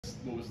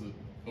what was the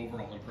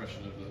overall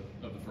impression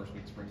of the first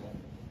week spring ball?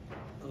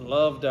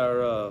 Loved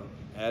our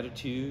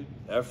attitude,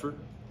 effort,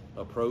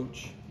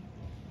 approach.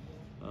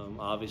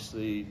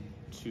 Obviously,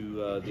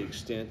 to the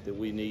extent that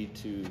we need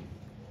to,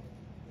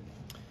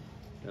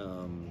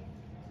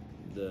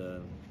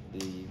 the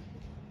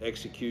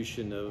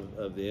execution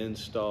of the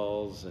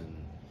installs and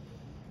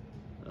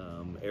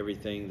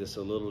everything that's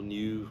a little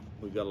new.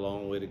 We've got a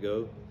long way to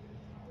go,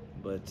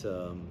 but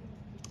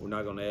we're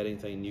not going to add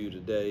anything new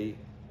today.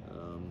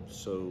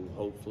 So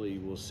hopefully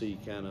we'll see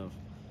kind of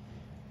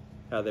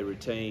how they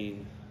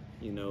retain,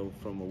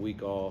 from a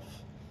week off,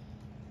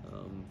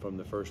 from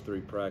the first 3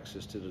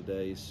 practices to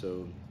today.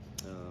 So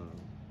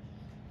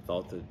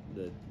thought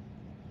that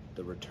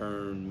the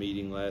return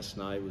meeting last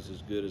night was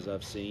as good as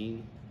I've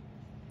seen.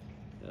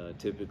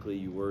 Typically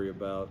you worry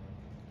about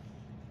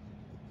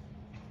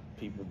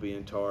people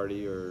being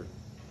tardy or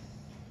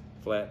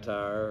flat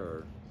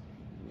tire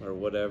or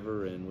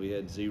whatever, and we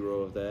had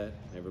 0 of that.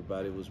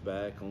 Everybody was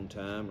back on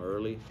time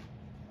early.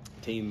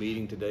 Team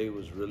meeting today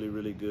was really,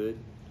 really good.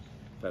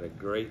 Had a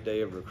great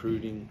day of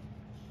recruiting.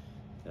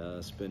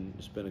 It's been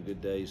a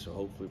good day, so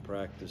hopefully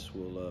practice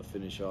will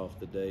finish off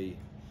the day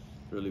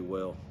really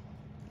well.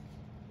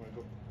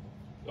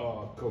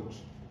 Michael, Coach,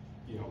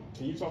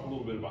 can you talk a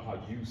little bit about how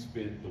you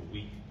spent the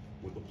week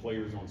with the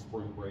players on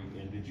spring break,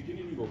 and did you get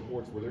any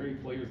reports? Were there any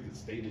players that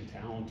stayed in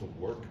town to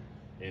work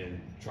and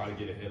try to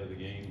get ahead of the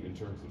game in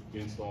terms of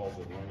installs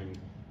and learning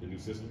the new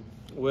system?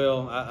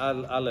 Well,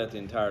 I let the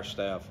entire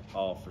staff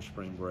off for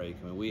spring break.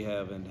 I mean, we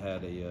haven't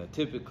had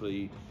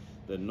typically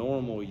the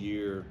normal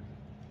year,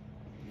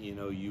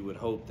 you would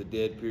hope the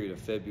dead period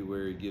of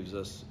February gives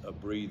us a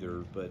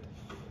breather, but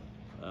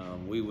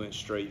we went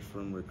straight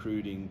from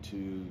recruiting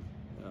to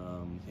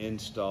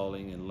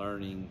installing and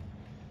learning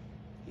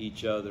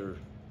each other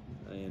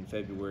in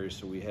February,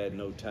 so we had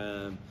no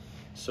time.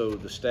 So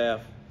the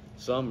staff,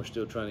 some are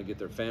still trying to get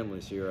their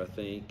families here, I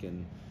think,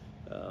 and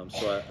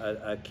so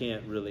I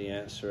can't really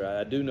answer.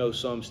 I do know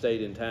some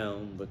stayed in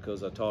town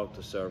because I talked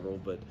to several,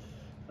 but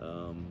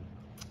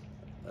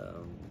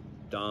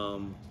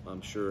Dom,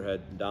 I'm sure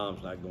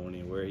Dom's not going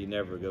anywhere. He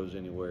never goes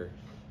anywhere.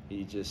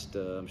 He just,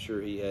 I'm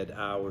sure he had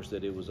hours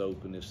that it was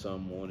open if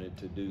some wanted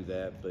to do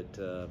that, but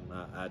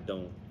I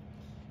don't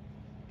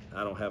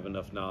have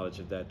enough knowledge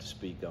of that to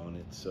speak on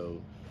it.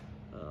 So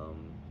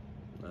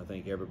I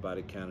think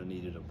everybody kind of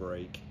needed a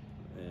break,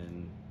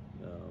 and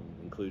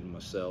including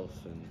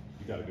myself. And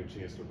you got a good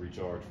chance to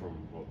recharge from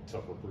a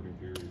tough recruiting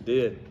period.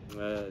 Did.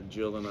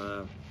 Jill and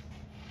I,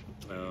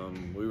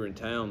 we were in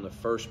town the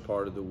first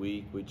part of the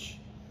week, which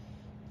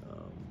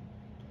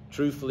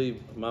truthfully,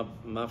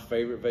 my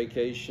favorite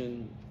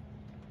vacation,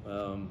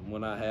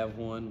 when I have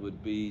one,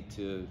 would be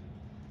to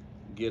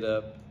get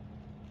up,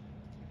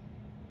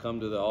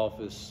 come to the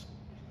office,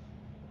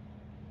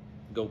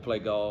 go play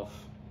golf,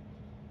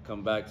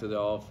 come back to the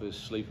office,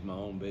 sleep in my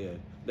own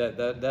bed.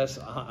 That's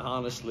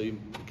honestly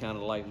kind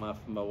of like my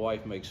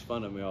wife makes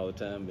fun of me all the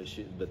time,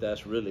 but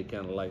that's really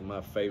kind of like my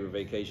favorite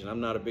vacation.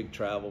 I'm not a big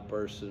travel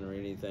person or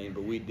anything,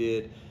 but we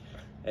did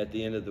at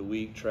the end of the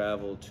week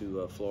travel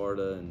to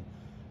Florida, and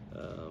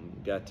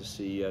got to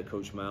see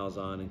Coach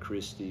Malzahn and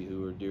Christy,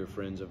 who are dear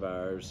friends of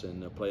ours,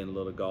 and playing a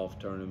little golf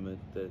tournament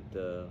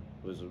that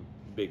was a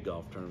big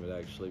golf tournament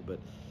actually. But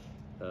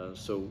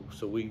so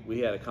we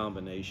had a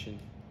combination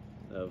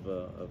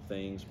of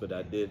things, but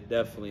I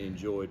definitely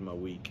enjoyed my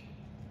week.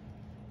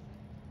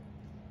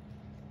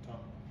 Tom.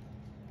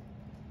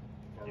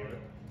 Far right.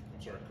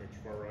 I'm sorry, Coach.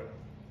 Far right.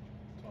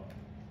 Tom.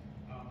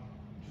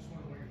 Just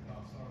wondering what your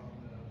thoughts are on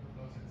the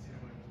proposed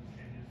NCAA rules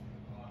changes with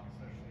the clock,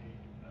 especially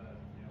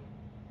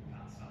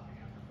not stopping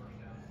after first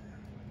down.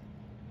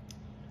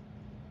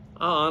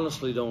 I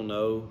honestly don't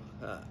know.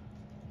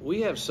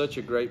 We have such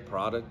a great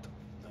product.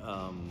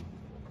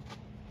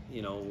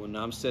 When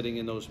I'm sitting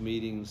in those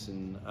meetings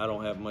and I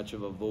don't have much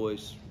of a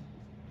voice,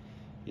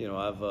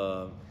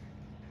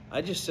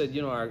 I just said,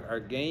 our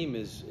game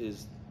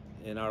is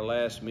in our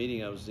last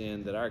meeting I was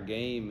in, that our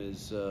game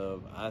is,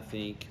 I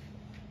think,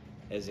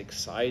 as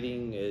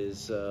exciting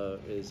as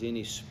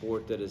any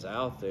sport that is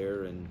out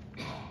there, and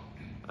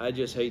I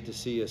just hate to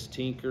see us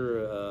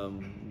tinker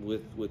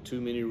with too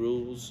many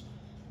rules.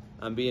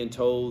 I'm being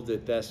told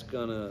that that's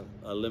gonna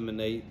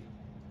eliminate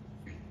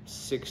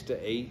 6 to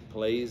 8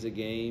 plays a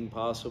game,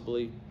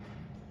 possibly.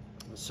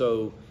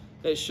 So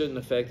that shouldn't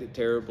affect it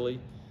terribly.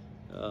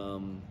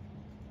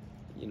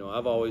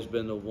 I've always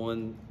been the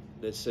one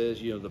that says,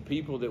 the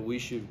people that we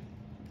should,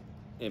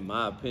 in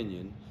my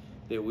opinion,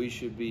 that we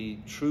should be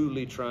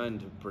truly trying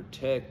to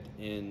protect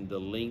in the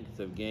length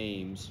of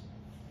games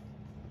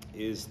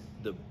is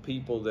the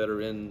people that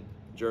are in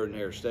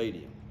Jordan-Hare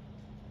Stadium.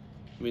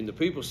 I mean, the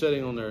people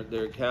sitting on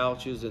their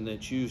couches and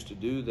that choose to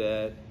do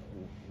that,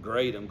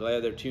 great. I'm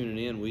glad they're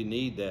tuning in. We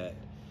need that.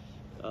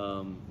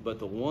 But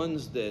the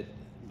ones they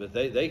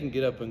can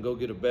get up and go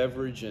get a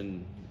beverage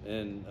and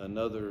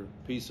another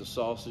piece of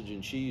sausage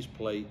and cheese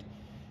plate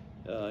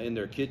in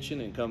their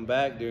kitchen and come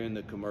back during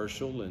the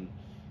commercial, and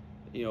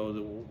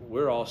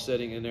we're all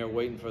sitting in there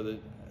waiting for the.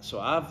 So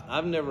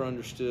I've never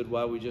understood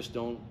why we just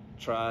don't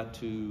try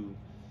to,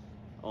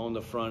 on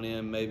the front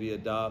end, maybe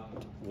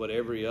adopt what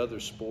every other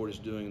sport is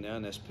doing now,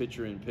 and that's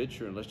pitcher in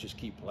pitcher, and let's just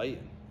keep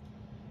playing.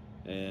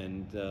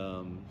 And,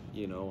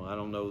 you know, I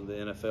don't know, the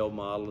NFL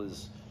model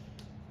is,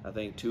 I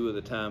think 2 of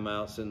the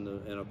timeouts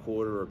in a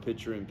quarter are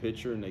pitcher in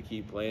pitcher, and they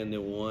keep playing.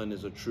 Then 1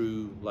 is a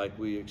true, like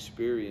we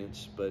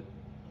experienced. But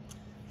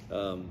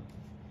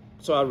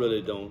so I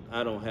really don't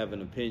have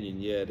an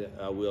opinion yet.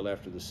 I will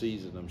after the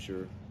season, I'm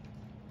sure.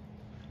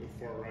 Go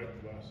far right,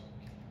 Wes.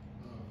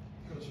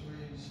 Coach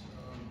Freeze,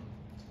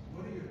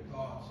 what are your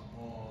thoughts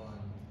on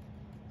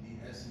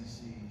the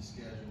SEC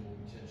schedule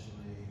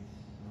potentially?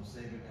 You know,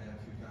 Saban had a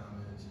few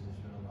comments, and there's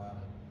been a lot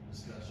of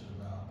discussion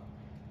about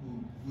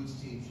which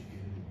team should get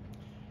in.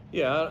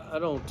 Yeah, I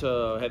don't.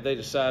 Have they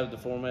decided the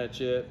format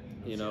yet?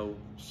 You know,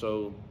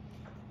 so.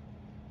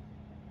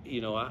 You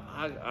know,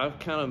 I've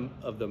kind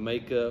of the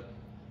makeup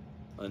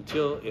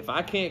until if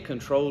I can't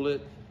control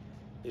it,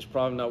 it's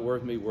probably not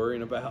worth me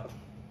worrying about.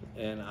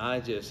 And I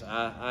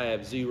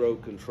have zero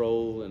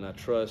control, and I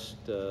trust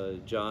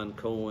John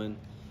Cohen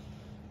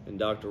and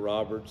Dr.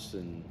 Roberts,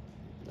 and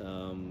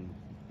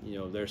you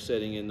know, they're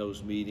sitting in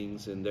those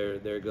meetings, and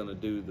they're going to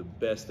do the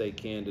best they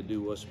can to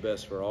do what's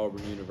best for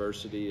Auburn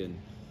University, and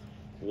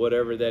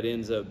whatever that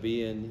ends up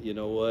being, you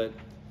know what?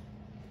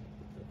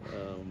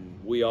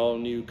 We all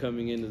knew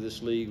coming into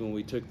this league when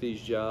we took these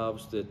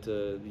jobs that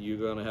you're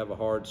going to have a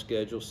hard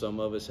schedule. Some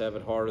of us have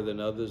it harder than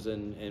others,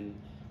 and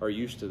are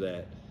used to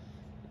that.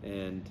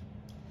 And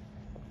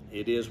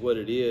it is what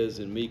it is,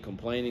 and me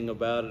complaining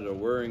about it or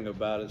worrying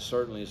about it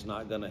certainly is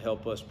not going to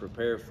help us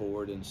prepare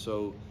for it. And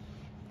so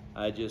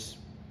I just,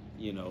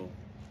 you know,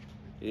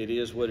 it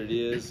is what it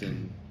is.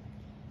 And,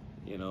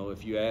 you know,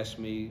 if you ask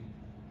me,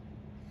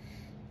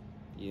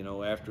 you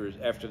know, after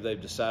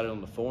they've decided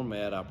on the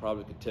format, I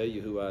probably could tell you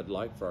who I'd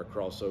like for our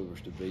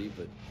crossovers to be,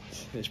 but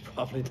it's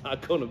probably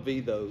not going to be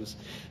those.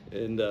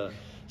 And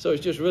so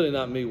it's just really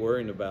not me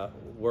worrying about,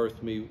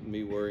 worth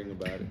me worrying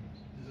about it.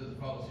 Does it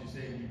follow you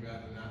saying you'd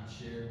rather not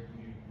share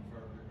who you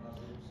prefer for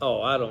crossovers?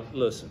 Oh, I don't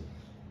listen.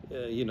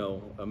 You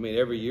know, I mean,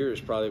 every year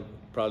is probably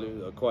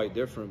quite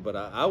different, but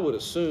I would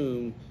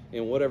assume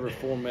in whatever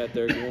format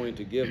they're going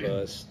to give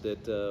us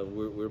that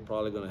we're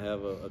probably going to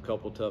have a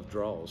couple tough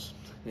draws.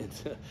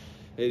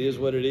 It is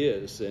what it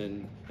is,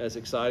 and that's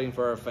exciting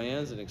for our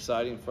fans and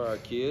exciting for our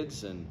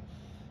kids. And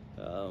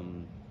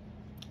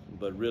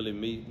but really,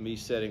 me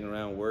sitting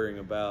around worrying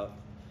about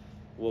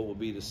what will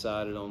be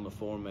decided on the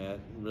format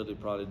really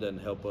probably doesn't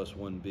help us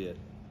one bit.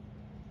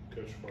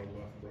 Coach far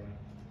left, Brian.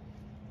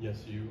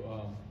 Yes, you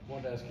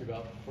wanted to ask you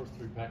about the first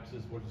 3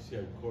 practices. What did you see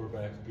out of your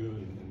quarterbacks good,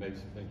 and maybe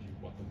some things you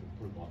want them to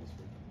improve on this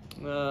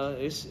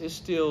week? It's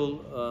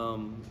still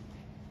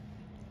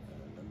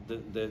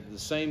the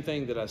same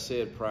thing that I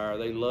said prior.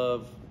 They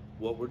love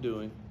what we're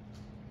doing.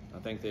 I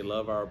think they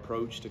love our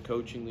approach to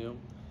coaching them.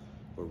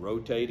 We're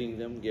rotating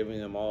them, giving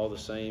them all the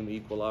same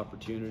equal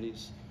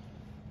opportunities.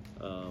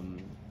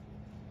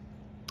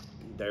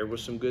 There were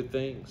some good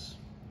things,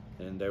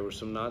 and there were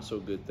some not so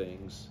good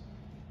things.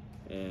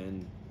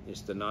 And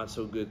it's the not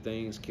so good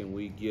things. Can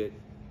we get,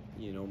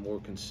 you know, more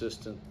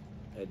consistent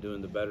at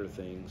doing the better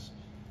things?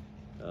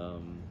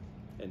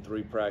 And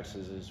 3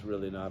 practices is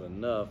really not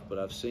enough, but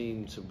I've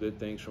seen some good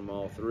things from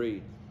all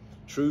 3.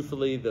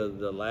 Truthfully,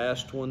 the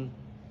last one,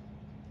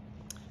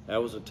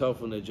 that was a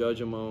tough one to judge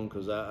them on,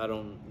 because I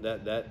don't,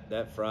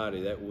 that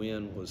Friday, that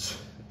win was,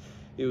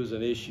 it was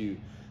an issue.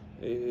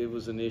 It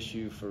was an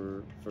issue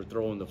for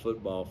throwing the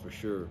football for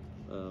sure,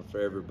 for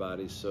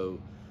everybody. So,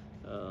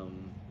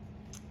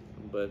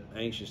 but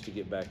anxious to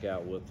get back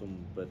out with them,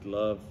 but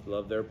love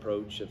their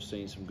approach. I've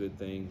seen some good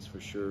things for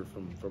sure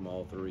from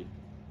all 3.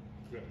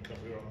 We got a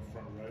couple here on the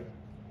front right.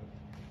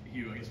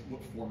 Hugh, I guess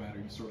what format are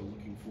you sort of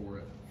looking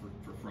for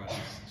Friday's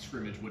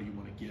scrimmage? What do you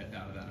want to get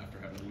out of that after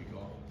having a week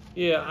off?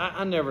 Yeah,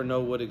 I never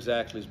know what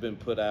exactly has been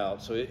put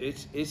out, so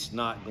it's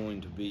not going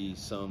to be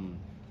some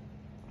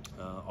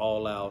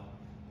all-out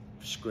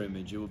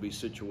scrimmage. It will be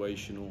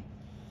situational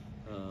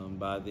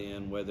by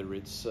then, whether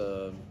it's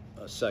a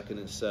 2nd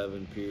and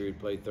 7 period,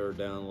 play 3rd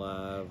down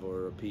live,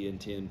 or a P and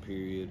 10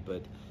 period.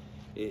 But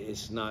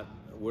it's not.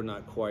 We're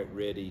not quite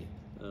ready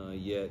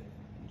yet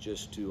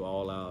just to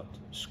all-out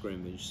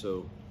scrimmage.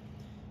 So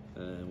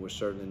we're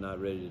certainly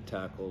not ready to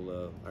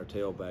tackle our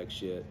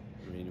tailbacks yet,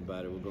 or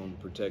anybody. We're going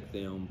to protect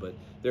them, but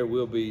there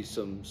will be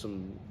some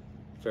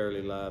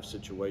fairly live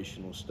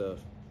situational stuff.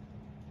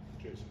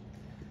 Jason.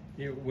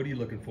 Yeah, what are you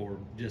looking for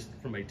just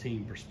from a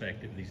team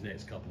perspective these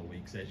next couple of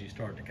weeks as you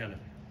start to kind of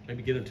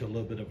maybe get into a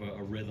little bit of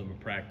a rhythm of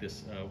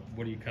practice?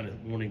 What are you kind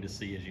of wanting to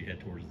see as you head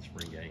towards the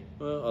spring game?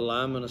 Well,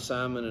 alignment,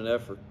 assignment, and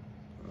effort.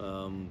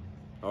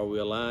 Are we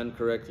aligned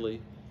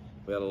correctly?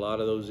 We had a lot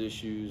of those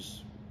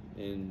issues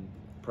in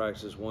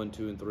practices 1,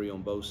 2, and 3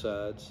 on both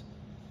sides.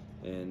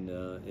 And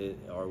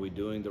are we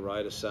doing the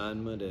right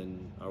assignment,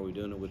 and are we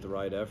doing it with the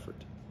right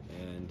effort?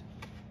 And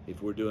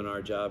if we're doing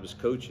our job as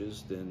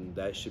coaches, then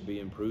that should be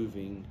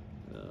improving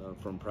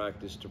from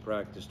practice to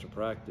practice to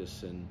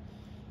practice. And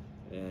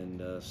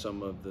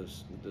some of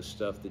the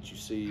stuff that you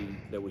see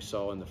that we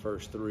saw in the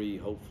first 3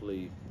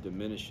 hopefully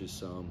diminishes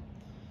some.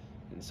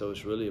 And so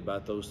it's really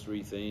about those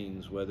three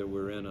things, whether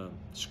we're in a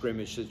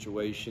scrimmage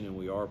situation and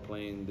we are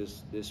playing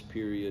this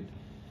period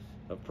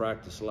of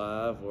practice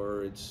live,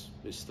 or it's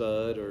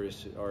thud or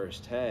it's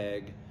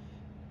tag,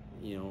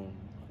 you know,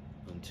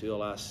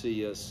 until I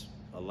see us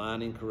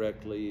aligning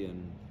correctly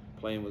and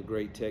playing with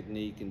great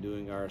technique and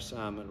doing our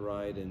assignment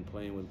right and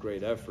playing with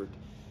great effort,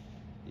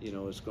 you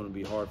know, it's going to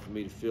be hard for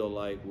me to feel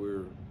like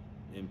we're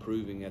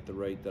improving at the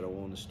rate that I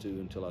want us to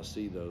until I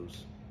see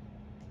those.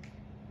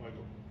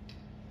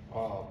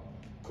 Michael,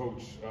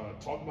 Coach,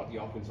 talk about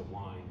the offensive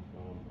line.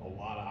 A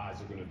lot of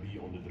eyes are going to be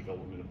on the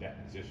development of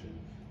that position.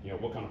 You know,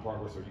 what kind of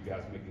progress are you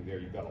guys making there?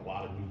 You've got a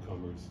lot of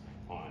newcomers,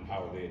 and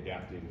how are they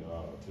adapting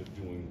to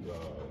doing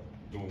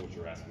what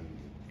you're asking them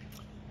to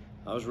do?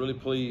 I was really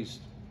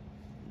pleased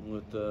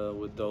with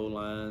the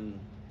O-line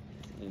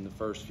in the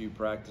first few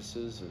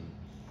practices, and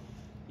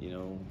you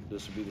know,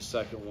 this will be the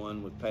second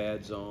one with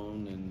pads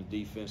on, and the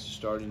defense is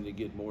starting to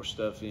get more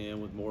stuff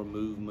in with more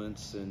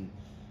movements, and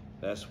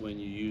that's when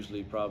you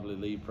usually probably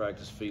leave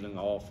practice feeling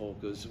awful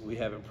because we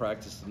haven't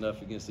practiced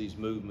enough against these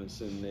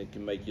movements, and it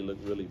can make you look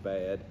really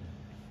bad.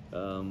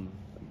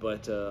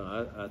 But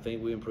I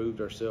think we improved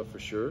ourselves for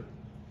sure,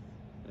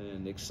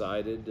 and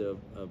excited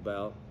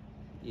about,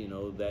 you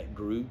know, that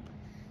group.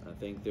 I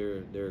think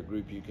they're a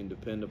group you can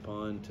depend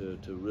upon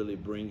to really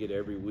bring it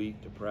every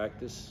week to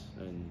practice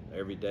and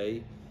every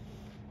day.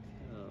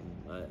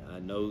 I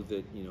know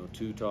that, you know,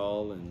 Too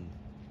Tall and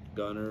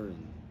Gunner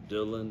and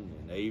Dylan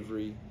and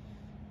Avery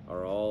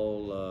are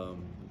all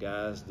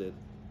guys that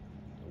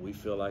we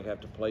feel like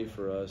have to play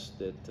for us,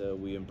 that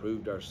we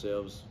improved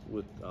ourselves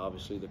with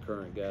obviously the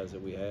current guys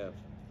that we have.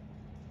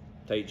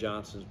 Tate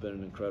Johnson's been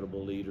an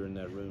incredible leader in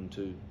that room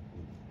too.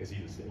 Would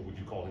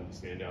you call him the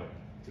standout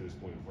to this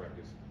point in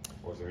practice?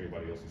 Or is there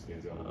anybody else who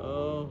stands out?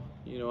 Oh,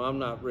 you know, I'm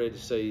not ready to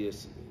say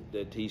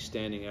that he's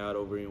standing out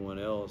over anyone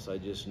else. I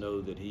just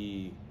know that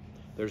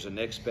there's an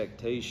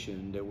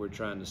expectation that we're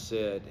trying to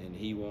set, and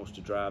he wants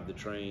to drive the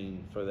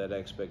train for that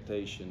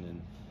expectation,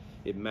 and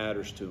it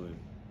matters to him.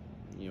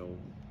 You know,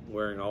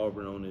 wearing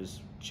Auburn on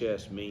his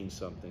chest means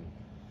something,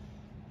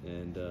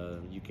 and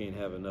you can't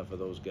have enough of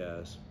those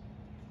guys.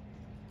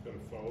 Got a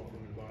follow from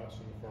your last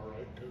on the far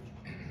right, Coach?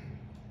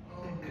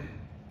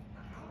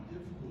 How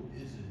difficult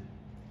is it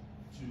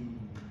to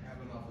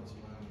have an offensive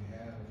line? We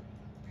have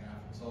a guy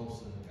from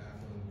Tulsa, a guy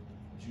from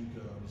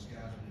JUCO, these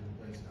guys from different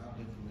places. How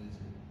difficult is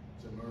it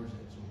to merge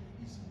that to a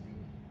cohesive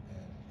unit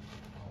at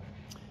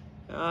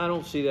Auburn? I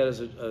don't see that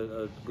as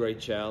a great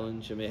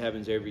challenge. I mean, it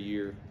happens every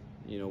year,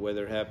 you know,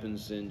 whether it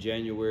happens in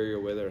January or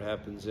whether it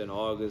happens in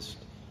August.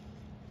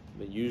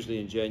 But usually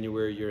in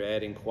January, you're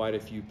adding quite a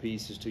few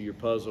pieces to your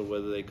puzzle,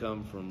 whether they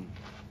come from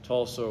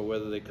Tulsa or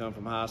whether they come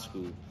from high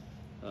school.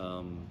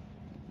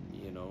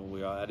 You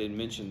know, I didn't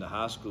mention the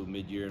high school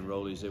mid-year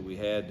enrollees that we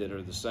had that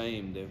are the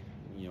same. That,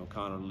 you know,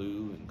 Connor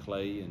Liu and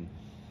Clay and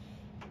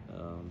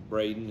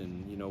Braden,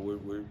 and you know,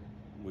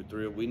 we're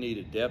thrilled. We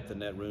needed depth in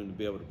that room to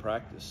be able to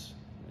practice,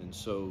 and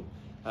so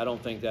I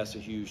don't think that's a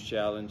huge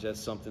challenge. That's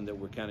something that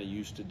we're kind of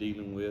used to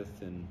dealing with,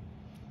 and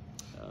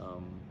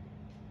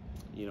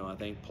you know, I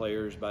think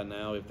players by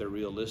now, if they're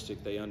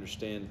realistic, they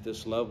understand at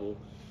this level,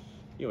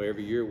 you know,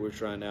 every year we're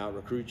trying to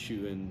out-recruit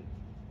you, and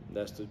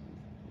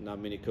not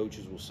many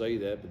coaches will say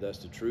that, but that's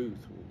the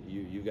truth.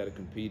 You got to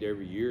compete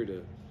every year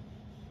to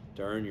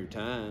earn your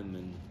time,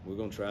 and we're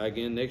going to try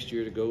again next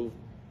year to go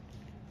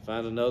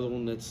find another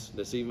one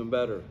that's even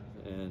better.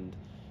 And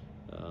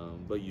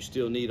but you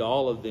still need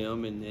all of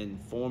them,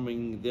 and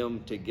forming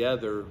them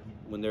together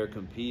when they're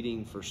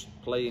competing for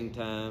playing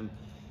time,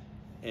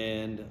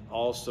 and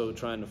also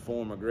trying to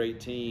form a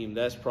great team.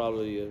 That's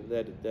probably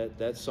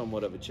that's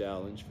somewhat of a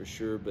challenge for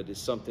sure, but it's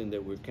something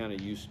that we're kind of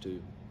used to.